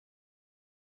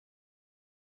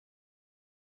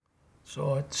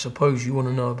So I suppose you want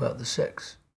to know about the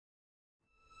sex?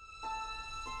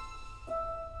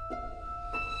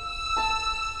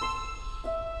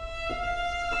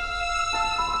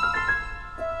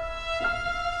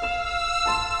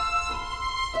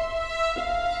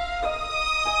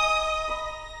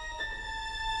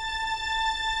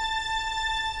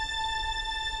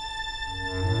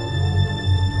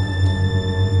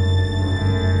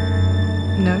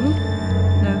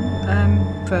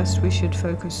 First, we should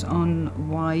focus on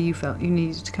why you felt you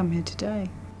needed to come here today.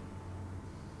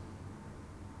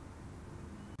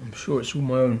 I'm sure it's all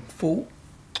my own fault.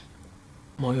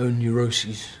 My own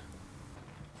neuroses.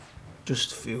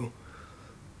 Just feel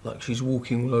like she's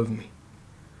walking all over me.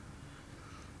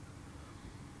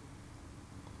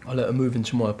 I let her move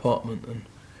into my apartment, and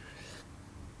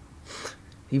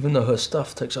even though her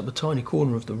stuff takes up a tiny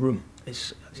corner of the room,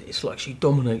 it's like she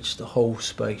dominates the whole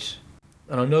space.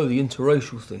 And I know the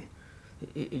interracial thing,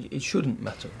 it shouldn't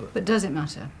matter, but... But does it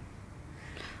matter?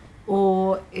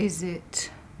 Or is it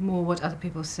more what other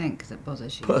people think that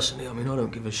bothers you? Personally, I mean, I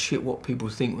don't give a shit what people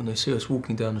think when they see us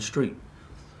walking down the street.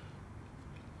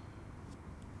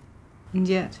 And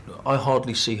yet? I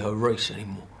hardly see her race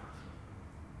anymore.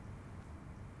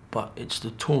 But it's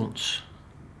the taunts,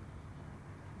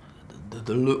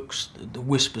 the looks, the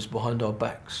whispers behind our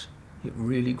backs. It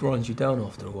really grinds you down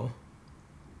after a while.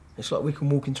 It's like we can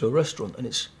walk into a restaurant and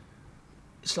it's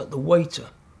like the waiter.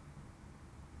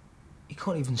 He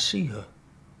can't even see her.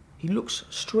 He looks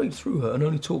straight through her and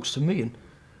only talks to me, and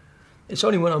it's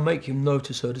only when I make him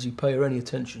notice her does he pay her any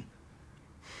attention.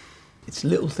 It's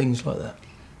little things like that.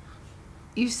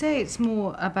 You say it's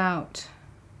more about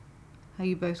how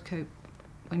you both cope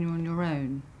when you're on your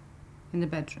own in the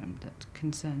bedroom that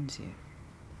concerns you.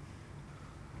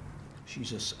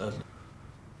 She's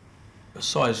a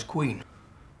size queen.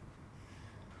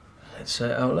 Let's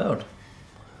say it out loud.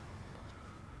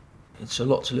 It's a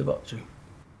lot to live up to.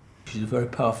 She's a very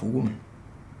powerful woman.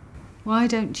 Why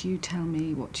don't you tell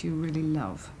me what you really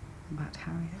love about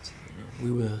Harriet?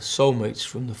 We were soulmates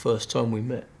from the first time we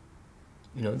met.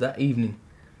 You know, that evening,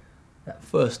 that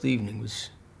first evening was...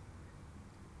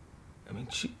 I mean,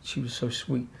 she was so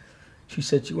sweet. She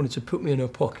said she wanted to put me in her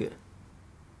pocket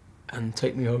and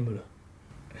take me home with her.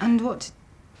 And what,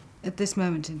 at this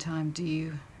moment in time, do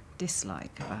you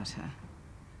dislike about her?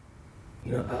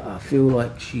 You know, I feel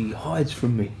like she hides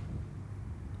from me.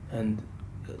 And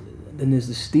then there's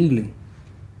the stealing.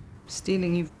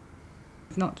 Stealing, you've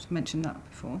not mentioned that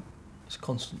before. It's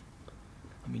constant.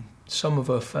 I mean, some of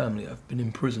her family have been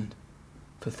imprisoned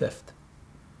for theft.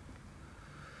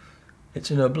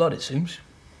 It's in her blood, it seems.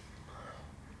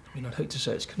 I mean, I'd hate to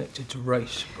say it's connected to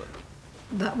race, but...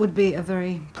 That would be a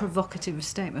very provocative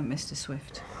statement, Mr.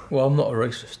 Swift. Well, I'm not a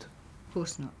racist. Of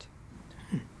course not.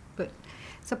 But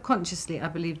subconsciously, I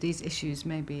believe these issues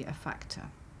may be a factor.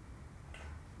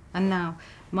 And now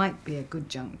might be a good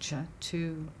juncture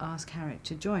to ask Harriet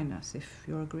to join us, if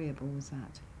you're agreeable with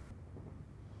that.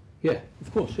 Yeah,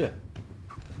 of course, yeah.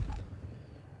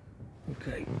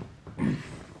 Okay.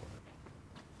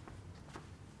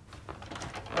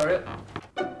 Harriet?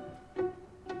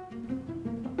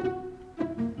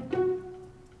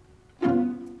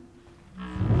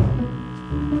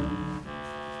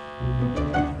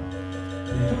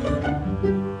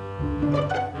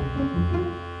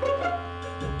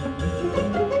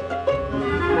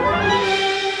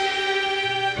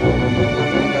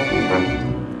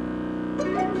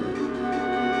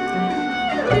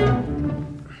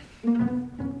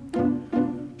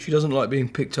 She doesn't like being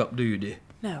picked up, do you, dear?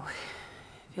 No.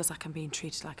 Feels like I'm being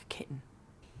treated like a kitten.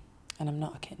 And I'm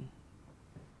not a kitten.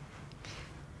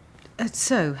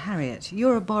 So, Harriet,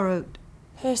 you're a borrowed...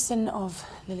 Person of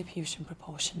Lilliputian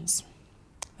proportions.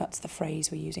 That's the phrase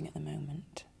we're using at the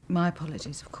moment. My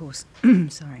apologies, of course.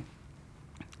 Sorry.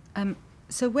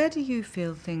 So where do you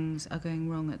feel things are going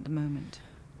wrong at the moment?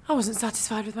 I wasn't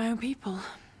satisfied with my own people.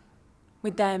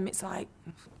 With them, it's like...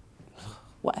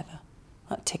 whatever.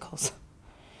 That tickles.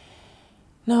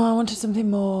 No, I wanted something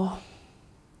more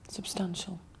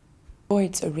substantial.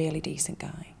 Boyd's a really decent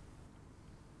guy.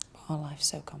 But our life's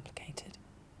so complicated.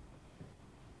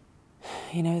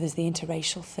 You know, there's the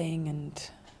interracial thing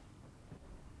and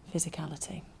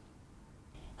physicality.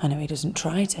 I know he doesn't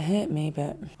try to hurt me,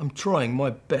 but... I'm trying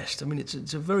my best. I mean,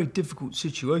 it's a very difficult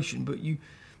situation, but you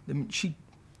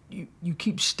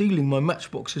keep stealing my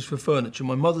matchboxes for furniture,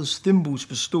 my mother's thimbles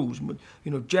for stools,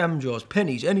 you know, jam jars,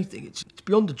 pennies, anything. It's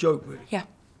beyond a joke, really. Yeah.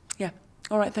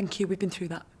 All right, thank you. We've been through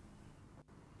that.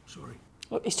 Sorry.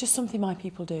 Look, it's just something my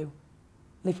people do.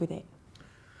 Live with it.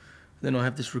 Then I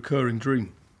have this recurring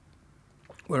dream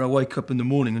where I wake up in the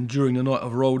morning and during the night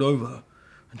I've rolled over her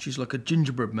and she's like a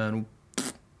gingerbread man all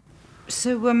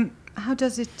So, how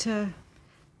does it,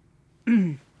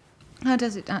 how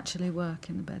does it actually work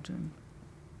in the bedroom?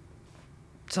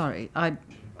 Sorry, I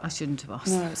shouldn't have asked.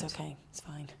 No, it's okay. It's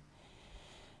fine.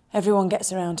 Everyone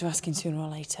gets around to asking sooner or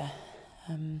later.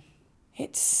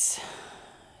 It's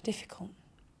difficult.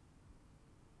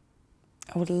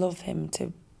 I would love him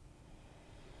to,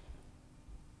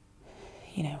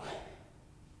 you know,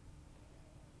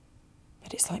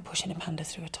 but it's like pushing a panda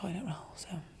through a toilet roll, so...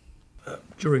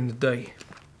 During the day,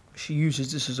 she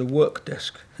uses this as a work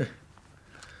desk.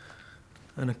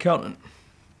 An accountant.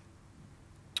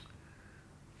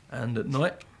 And at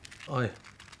night, I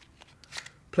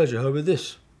pleasure her with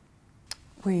this.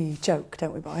 We joke,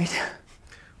 don't we, Boyd?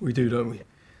 We do, don't we?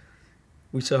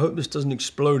 We say, I hope this doesn't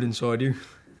explode inside you.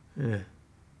 Yeah.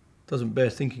 Doesn't bear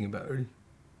thinking about, really.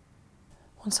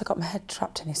 Once I got my head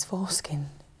trapped in his foreskin,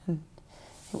 and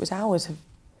it was hours of...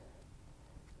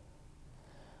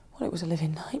 well, it was a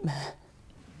living nightmare.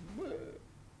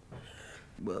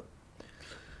 Well,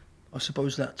 I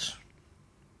suppose that's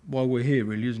why we're here,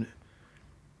 really, isn't it?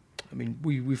 I mean,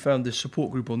 we found this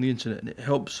support group on the internet, and it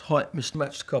helps height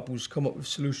mismatched couples come up with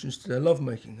solutions to their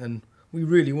lovemaking, and we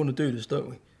really want to do this, don't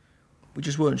we? We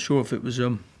just weren't sure if it was,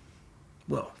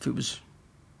 well, if it was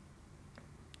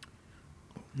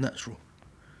natural.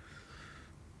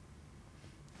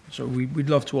 So we'd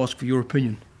love to ask for your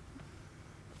opinion.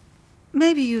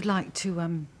 Maybe you'd like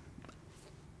to,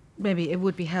 maybe it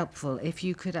would be helpful if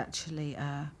you could actually,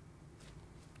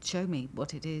 show me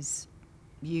what it is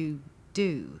you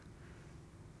do.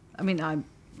 I mean, I'm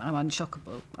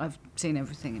unshockable. I've seen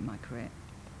everything in my career.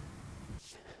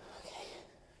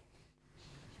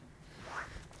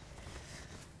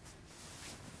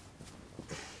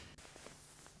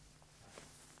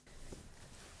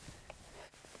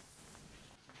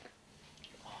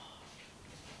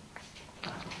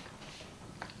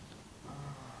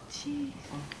 Jeez.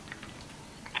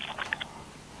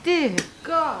 Dear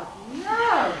God,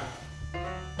 no!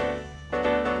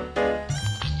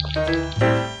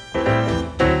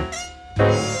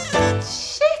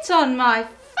 Shit on my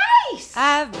face!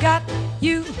 I've got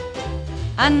you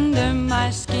under my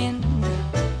skin.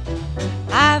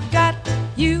 I've got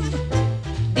you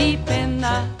deep in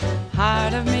the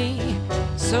heart of me.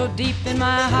 So deep in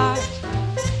my heart,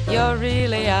 you're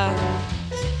really a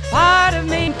part of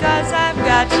me. 'Cause I've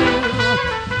got you.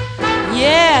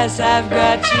 Yes, I've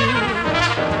got you.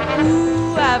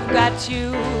 Ooh, I've got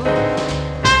you.